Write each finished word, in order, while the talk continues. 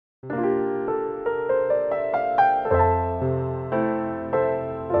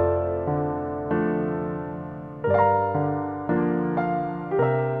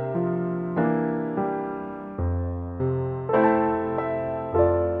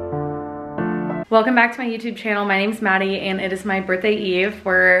Welcome back to my YouTube channel. My name's Maddie and it is my birthday eve.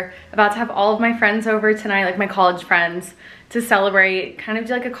 We're about to have all of my friends over tonight, like my college friends, to celebrate, kind of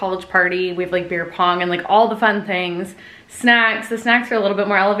do like a college party. We have like beer pong and like all the fun things. Snacks. The snacks are a little bit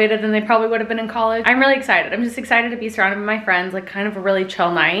more elevated than they probably would have been in college. I'm really excited. I'm just excited to be surrounded by my friends, like kind of a really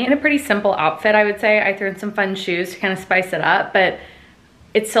chill night. In a pretty simple outfit, I would say. I threw in some fun shoes to kind of spice it up, but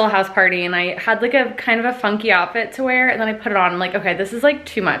it's still a house party and I had like a kind of a funky outfit to wear and then I put it on. I'm like, okay, this is like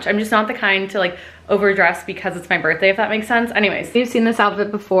too much. I'm just not the kind to like overdress because it's my birthday, if that makes sense. Anyways, you've seen this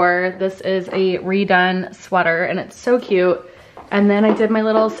outfit before. This is a redone sweater and it's so cute. And then I did my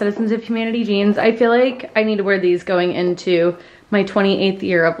little Citizens of Humanity jeans. I feel like I need to wear these going into my 28th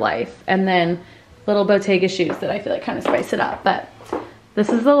year of life. And then little Bottega shoes that I feel like kind of spice it up. But this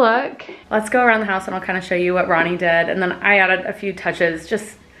is the look. Let's go around the house and I'll kind of show you what Ronnie did. And then I added a few touches,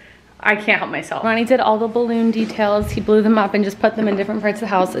 just, I can't help myself. Ronnie did all the balloon details. He blew them up and just put them in different parts of the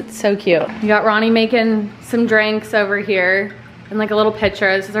house. It's so cute. You got Ronnie making some drinks over here and like a little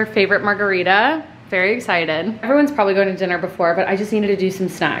pitcher. This is our favorite margarita. Very excited. Everyone's probably going to dinner before, but I just needed to do some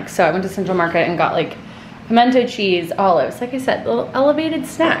snacks. So I went to Central Market and got like pimento cheese, olives. Like I said, little elevated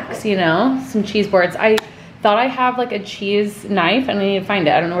snacks, you know, some cheese boards. I thought I have like a cheese knife and I need to find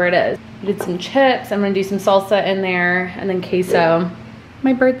it. I don't know where it is. I did some chips. I'm gonna do some salsa in there and then queso.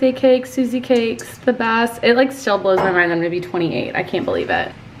 My birthday cake, Susie cakes, the best. It like still blows my mind I'm gonna be 28. I can't believe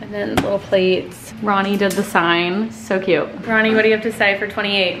it. And then little plates. Ronnie did the sign, so cute. Ronnie, what do you have to say for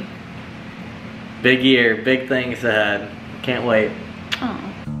 28? Big year, big things ahead. Can't wait. Oh.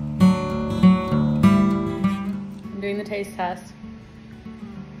 I'm doing the taste test.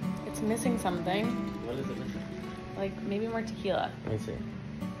 It's missing something. What is it missing? Like maybe more tequila. Let me see.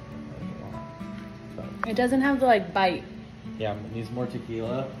 It doesn't have the like bite. Yeah, it needs more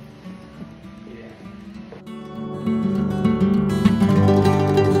tequila.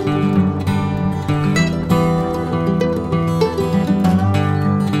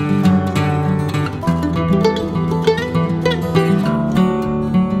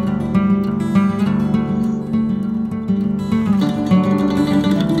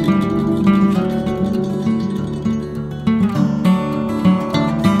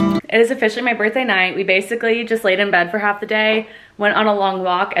 It is officially my birthday night. We basically just laid in bed for half the day, went on a long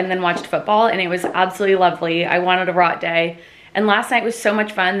walk, and then watched football, and it was absolutely lovely. I wanted a rot day. And last night was so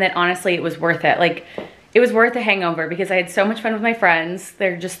much fun that honestly it was worth it. Like, it was worth the hangover because I had so much fun with my friends.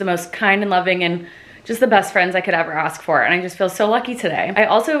 They're just the most kind and loving and just the best friends I could ever ask for. And I just feel so lucky today. I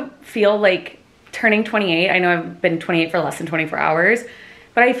also feel like turning 28, I know I've been 28 for less than 24 hours,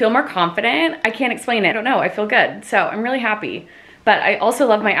 but I feel more confident. I can't explain it. I don't know, I feel good. So I'm really happy. But I also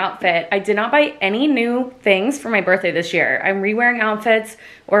love my outfit. I did not buy any new things for my birthday this year. I'm re-wearing outfits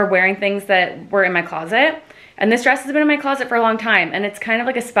or wearing things that were in my closet. And this dress has been in my closet for a long time. And it's kind of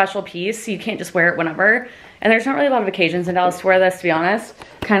like a special piece, so you can't just wear it whenever. And there's not really a lot of occasions in Dallas to wear this, to be honest.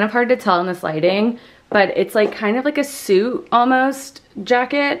 Kind of hard to tell in this lighting, but it's like kind of like a suit almost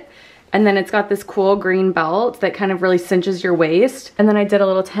jacket. And then it's got this cool green belt that kind of really cinches your waist. And then I did a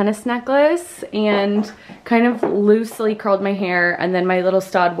little tennis necklace and kind of loosely curled my hair and then my little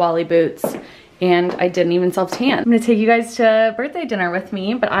stud Wally boots. And I didn't even self-tan. I'm gonna take you guys to birthday dinner with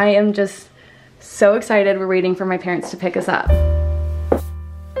me, but I am just so excited. We're waiting for my parents to pick us up.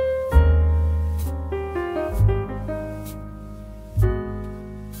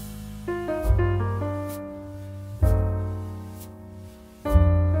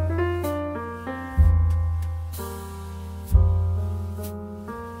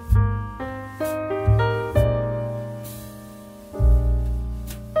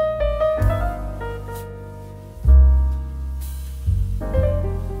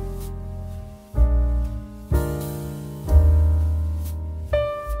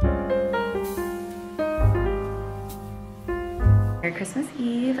 Merry Christmas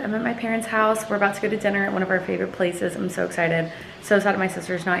Eve. I'm at my parents' house. We're about to go to dinner at one of our favorite places. I'm so excited. So sad my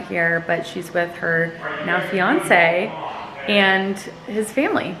sister's not here, but she's with her now fiance and his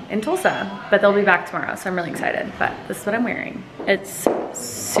family in Tulsa. But they'll be back tomorrow, so I'm really excited. But this is what I'm wearing. It's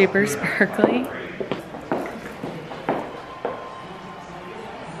super sparkly.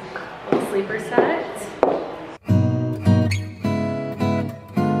 Little sleeper set.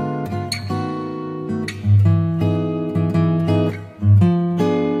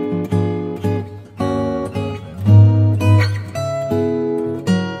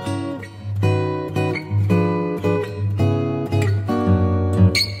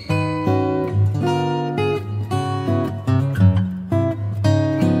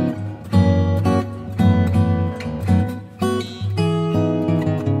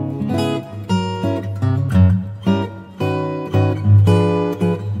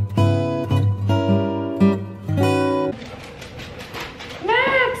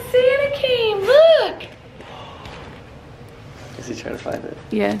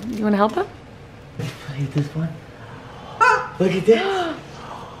 Yeah, you wanna help him? Eat this one. Look at this.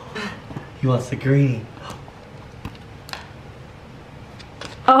 He wants the greenie.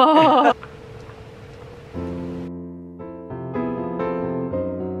 Oh.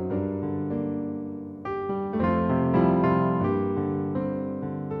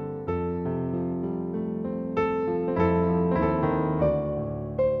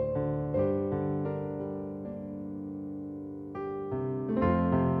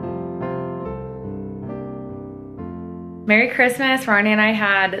 Merry Christmas. Ronnie and I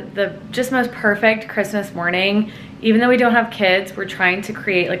had the just most perfect Christmas morning. Even though we don't have kids, we're trying to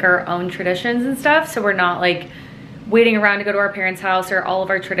create like our own traditions and stuff. So we're not like waiting around to go to our parents' house, or all of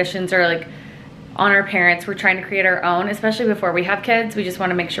our traditions are like on our parents. We're trying to create our own, especially before we have kids. We just want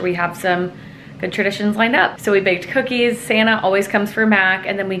to make sure we have some good traditions lined up. So we baked cookies. Santa always comes for Mac,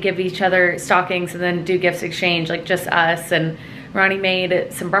 and then we give each other stockings and then do gifts exchange, like just us. And Ronnie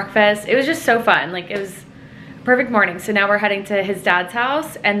made some breakfast. It was just so fun. Like, it was perfect morning. So now we're heading to his dad's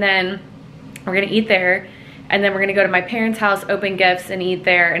house, and then we're gonna eat there, and then we're gonna go to my parents' house, open gifts and eat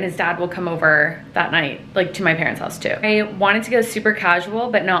there, and his dad will come over that night, like to my parents' house too. I wanted to go super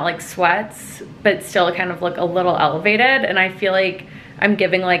casual, but not like sweats, but still kind of look a little elevated, and I feel like I'm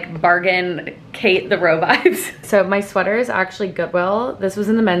giving like bargain Kate the Row vibes. So my sweater is actually Goodwill. This was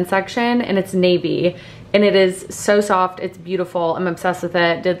in the men's section, and it's navy. And it is so soft, it's beautiful, I'm obsessed with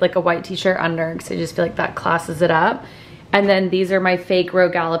it. Did like a white t-shirt under, because I just feel like that classes it up. And then these are my fake Row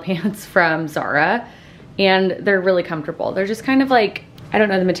Gala pants from Zara, and they're really comfortable. They're just kind of like, I don't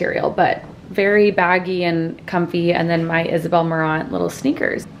know the material, but very baggy and comfy. And then my Isabel Marant little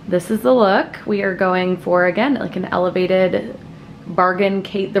sneakers. This is the look. We are going for, again, like an elevated bargain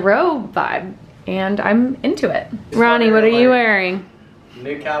Kate the Row vibe, and I'm into it. Ronnie, what are you wearing?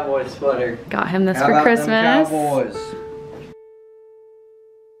 New cowboy sweater. Got him this How for about Christmas. them Cowboys?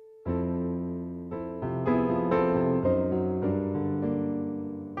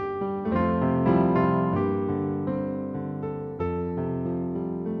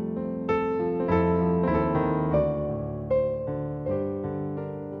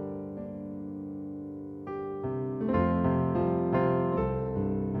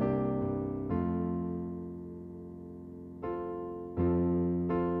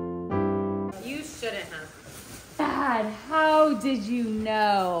 Dad, how did you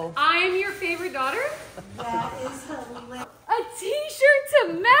know? I am your favorite daughter? That is hilarious. A t-shirt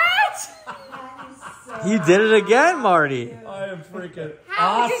to match? That is so You did it again, Marty. I am freaking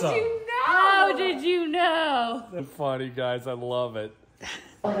How awesome. did you know? How did you know? Funny, guys. I love it.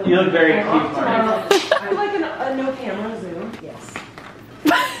 You look very cute, Marty. I'm like a no camera zoom. Yes.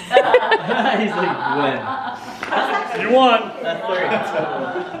 He's like, Gwen. You won. That's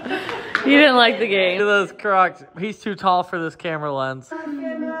 30. You didn't like the game. Look at those Crocs. He's too tall for this camera lens.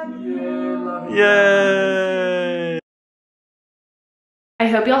 Yeah. Yay! I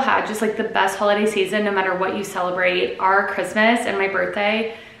hope y'all had just like the best holiday season, no matter what you celebrate. Our Christmas and my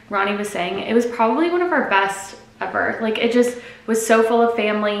birthday, Ronnie was saying, it was probably one of our best ever. Like, it just was so full of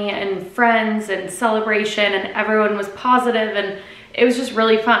family and friends and celebration, and everyone was positive, and it was just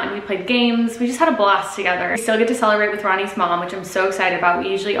really fun. We played games. We just had a blast together. We still get to celebrate with Ronnie's mom, which I'm so excited about. We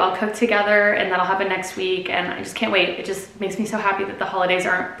usually all cook together, and that'll happen next week, and I just can't wait. It just makes me so happy that the holidays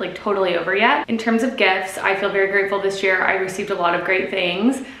aren't like totally over yet. In terms of gifts, I feel very grateful this year. I received a lot of great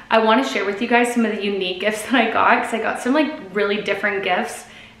things. I want to share with you guys some of the unique gifts that I got, because I got some like really different gifts.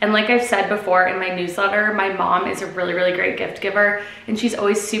 And like I've said before in my newsletter, my mom is a really, really great gift giver, and she's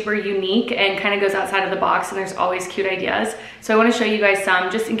always super unique and kind of goes outside of the box, and there's always cute ideas. So I want to show you guys some,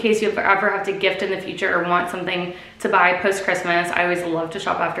 just in case you ever have to gift in the future or want something to buy post-Christmas. I always love to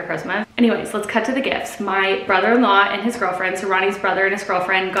shop after Christmas. Anyways, let's cut to the gifts. My brother-in-law and his girlfriend, so Ronnie's brother and his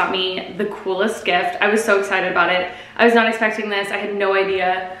girlfriend, got me the coolest gift. I was so excited about it. I was not expecting this. I had no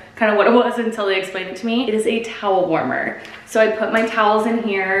idea kind of what it was until they explained it to me. It is a towel warmer. So I put my towels in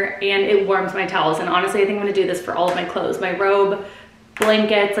here, and it warms my towels. And honestly, I think I'm gonna do this for all of my clothes, my robe,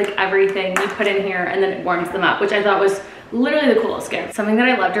 blankets, like everything you put in here, and then it warms them up, which I thought was literally the coolest gift. Something that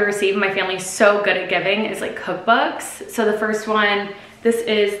I love to receive, my family's so good at giving, is like cookbooks. So the first one, this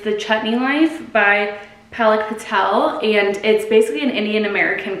is The Chutney Life by Palak Patel, and it's basically an Indian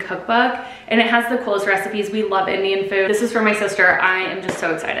American cookbook, and it has the coolest recipes. We love Indian food. This is for my sister. I am just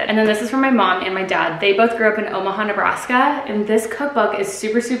so excited. And then this is for my mom and my dad. They both grew up in Omaha, Nebraska, and this cookbook is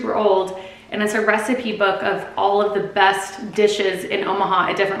super, super old, and it's a recipe book of all of the best dishes in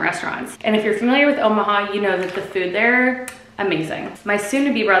Omaha at different restaurants. And if you're familiar with Omaha, you know that the food there, amazing. My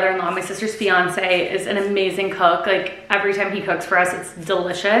soon-to-be brother-in-law, my sister's fiance, is an amazing cook. Like, every time he cooks for us, it's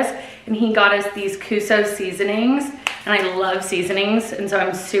delicious. And he got us these Kuso seasonings. and I love seasonings, and so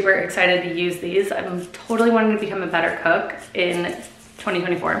I'm super excited to use these. I'm totally wanting to become a better cook in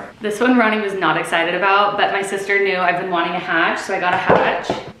 2024. This one Ronnie was not excited about, but my sister knew I've been wanting a hatch, so I got a hatch.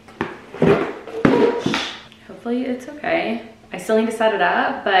 Hopefully it's okay. I still need to set it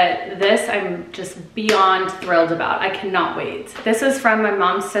up, but this I'm just beyond thrilled about. I cannot wait. This is from my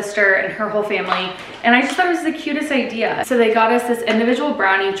mom's sister and her whole family, and I just thought it was the cutest idea. So they got us this individual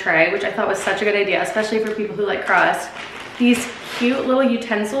brownie tray, which I thought was such a good idea, especially for people who like crust. These cute little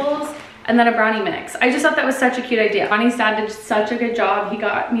utensils, and then a brownie mix. I just thought that was such a cute idea. Ronnie's dad did such a good job. He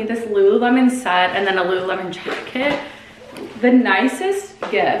got me this Lululemon set and then a Lululemon jacket. The nicest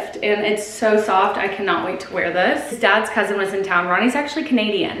gift, and it's so soft. I cannot wait to wear this. His dad's cousin was in town. Ronnie's actually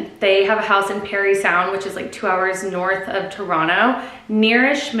Canadian. They have a house in Parry Sound, which is like 2 hours north of Toronto,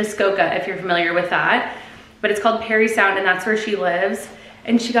 nearish Muskoka, if you're familiar with that. But it's called Parry Sound, and that's where she lives.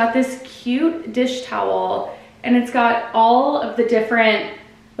 And she got this cute dish towel, and it's got all of the different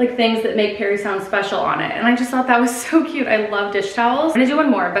like things that make Parry Sound special on it. And I just thought that was so cute. I love dish towels. I'm gonna do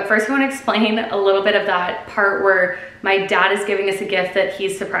one more, but first I wanna explain a little bit of that part where my dad is giving us a gift that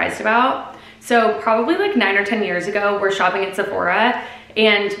he's surprised about. So probably like 9 or 10 years ago, we're shopping at Sephora,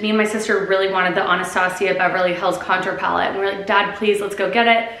 and me and my sister really wanted the Anastasia Beverly Hills contour palette. And we're like, Dad, please, let's go get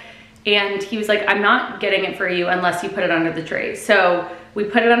it. And he was like, I'm not getting it for you unless you put it under the tree. So we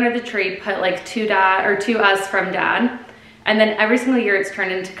put it under the tree, put like to us from Dad. And then every single year it's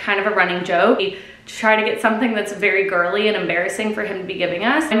turned into kind of a running joke to try to get something that's very girly and embarrassing for him to be giving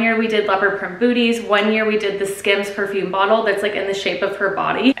us. One year we did leopard print booties. One year we did the Skims perfume bottle that's like in the shape of her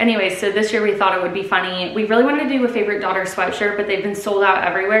body. Anyway, so this year we thought it would be funny. We really wanted to do a favorite daughter sweatshirt, but they've been sold out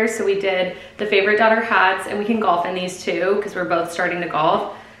everywhere. So we did the favorite daughter hats, and we can golf in these too because we're both starting to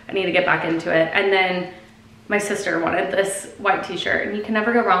golf. I need to get back into it. And then my sister wanted this white t-shirt, and you can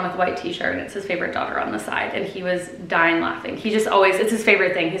never go wrong with a white t-shirt, and it says favorite daughter on the side, and he was dying laughing. He just always, it's his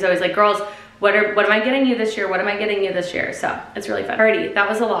favorite thing. He's always like, girls, what am I getting you this year? What am I getting you this year? So it's really fun. Alrighty, that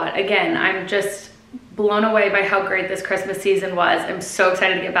was a lot. Again, I'm just blown away by how great this Christmas season was. I'm so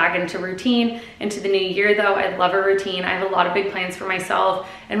excited to get back into routine, into the new year though. I love a routine. I have a lot of big plans for myself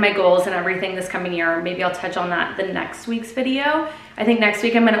and my goals and everything this coming year. Maybe I'll touch on that the next week's video. I think next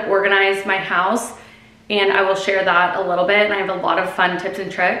week I'm gonna organize my house, and I will share that a little bit. And I have a lot of fun tips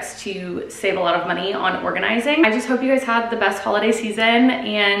and tricks to save a lot of money on organizing. I just hope you guys had the best holiday season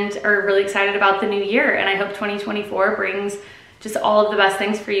and are really excited about the new year. And I hope 2024 brings just all of the best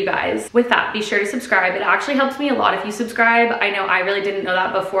things for you guys. With that, be sure to subscribe. It actually helps me a lot if you subscribe. I know I really didn't know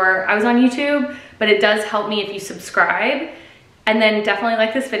that before I was on YouTube, but it does help me if you subscribe. And then definitely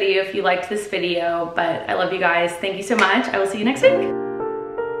like this video if you liked this video. But I love you guys. Thank you so much. I will see you next week.